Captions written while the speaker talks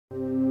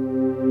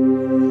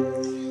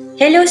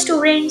Hello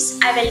students,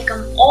 I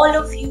welcome all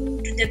of you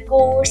to the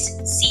course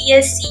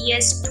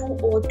CSCS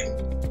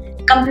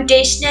 202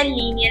 Computational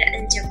Linear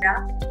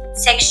Algebra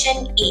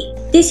Section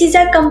A. This is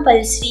a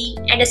compulsory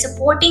and a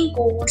supporting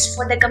course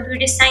for the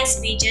computer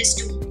science major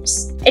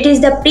students. It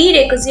is the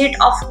prerequisite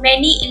of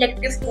many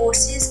elective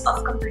courses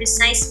of computer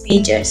science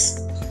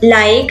majors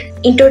like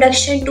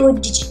Introduction to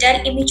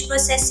Digital Image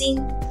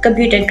Processing,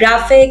 Computer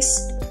Graphics,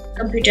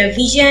 Computer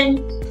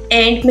Vision,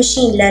 and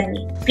Machine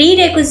Learning.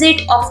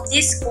 Prerequisite of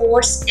this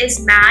course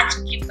is Math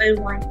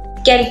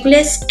 111,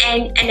 Calculus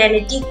and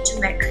Analytic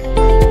Geometry.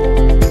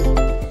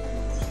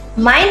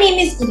 My name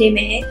is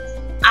Mehak.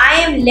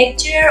 I am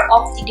lecturer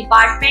of the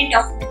Department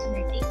of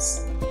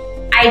Mathematics.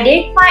 I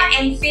did my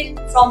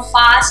MPhil from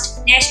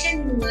FAST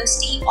National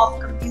University of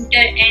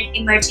Computer and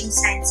Emerging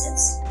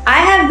Sciences. I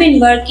have been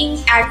working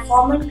at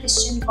Forman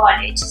Christian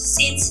College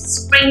since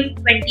spring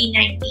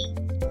 2019.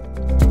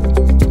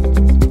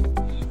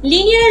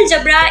 Linear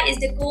algebra is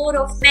the core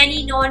of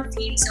many known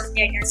fields of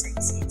data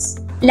sciences,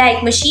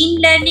 like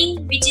machine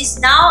learning, which is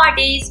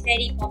nowadays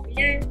very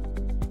popular,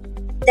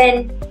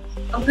 then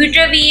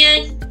computer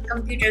vision,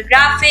 computer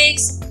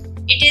graphics.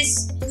 It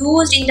is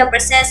used in the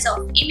process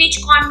of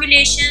image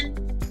convolution,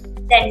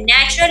 then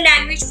natural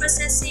language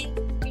processing.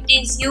 It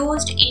is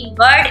used in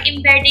word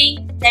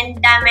embedding,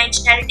 then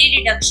dimensionality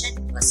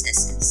reduction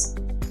processes.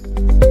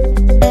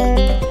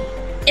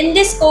 In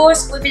this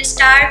course, we will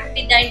start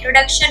with the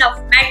introduction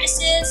of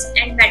matrices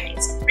and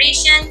matrix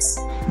operations,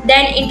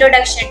 then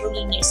introduction to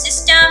linear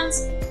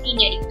systems,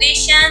 linear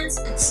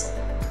equations.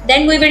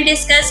 Then we will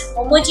discuss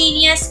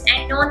homogeneous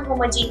and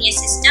non-homogeneous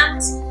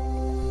systems.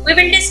 We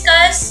will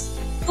discuss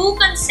two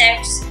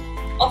concepts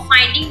of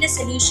finding the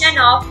solution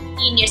of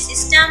linear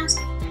systems.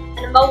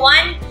 Number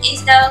one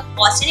is the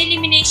Gaussian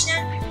elimination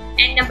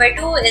and number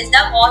two is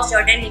the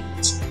Gauss-Jordan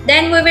elimination.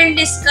 Then we will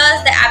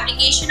discuss the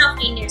application of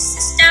linear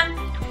system,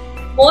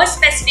 more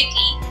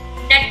specifically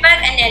network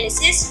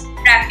analysis,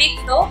 traffic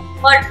flow,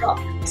 word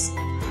problems.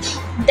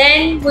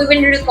 Then we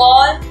will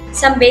recall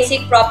some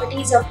basic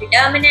properties of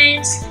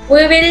determinants.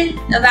 We will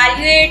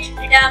evaluate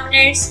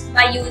determinants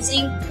by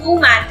using two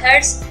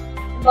methods.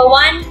 Number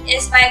one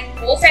is by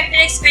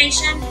cofactor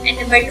expansion and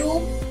number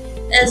two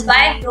is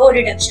by row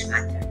reduction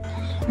method.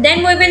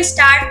 Then we will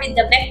start with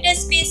the vector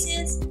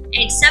spaces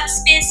and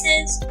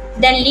subspaces,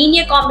 then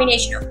linear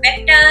combination of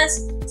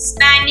vectors,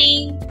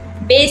 spanning,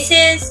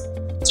 bases,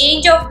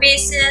 change of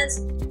bases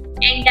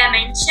and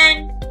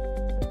dimension,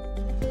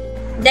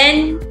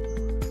 then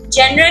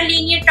general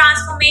linear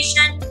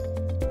transformation,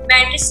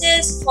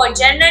 matrices for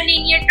general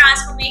linear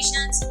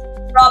transformations,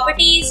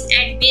 properties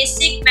and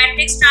basic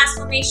matrix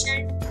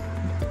transformation,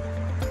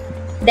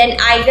 then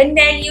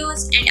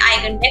eigenvalues and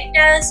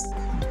eigenvectors,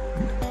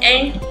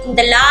 and in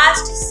the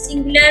last,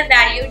 singular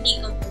value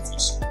decomposition.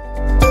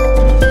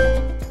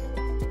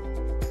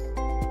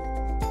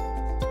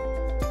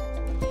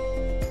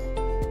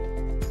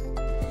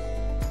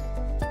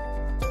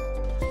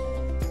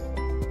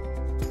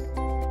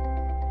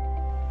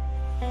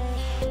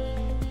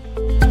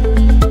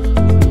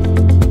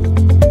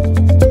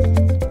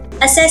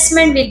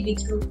 Assessment will be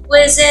through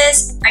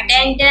quizzes,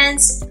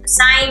 attendance,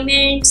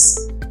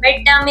 assignments,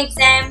 midterm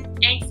exam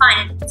and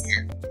final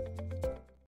exam.